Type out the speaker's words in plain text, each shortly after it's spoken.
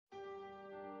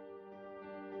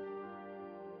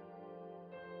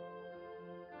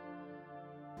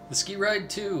The SkeeRide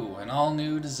 2, an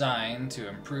all-new design to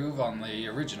improve on the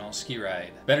original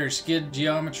SkeeRide. Better skid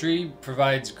geometry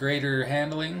provides greater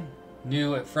handling.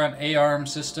 New front A-arm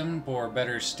system for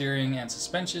better steering and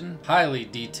suspension. Highly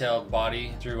detailed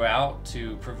body throughout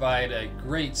to provide a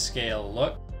great scale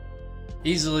look.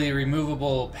 Easily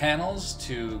removable panels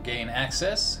to gain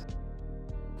access.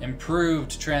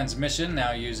 Improved transmission,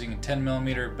 now using a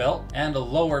 10mm belt and a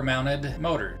lower mounted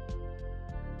motor.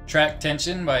 Track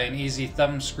tension by an easy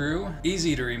thumb screw.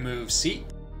 Easy to remove seat.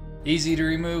 Easy to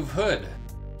remove hood.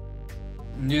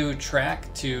 New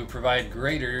track to provide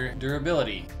greater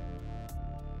durability.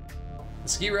 The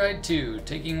SkeeRide 2,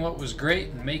 taking what was great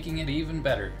and making it even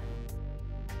better.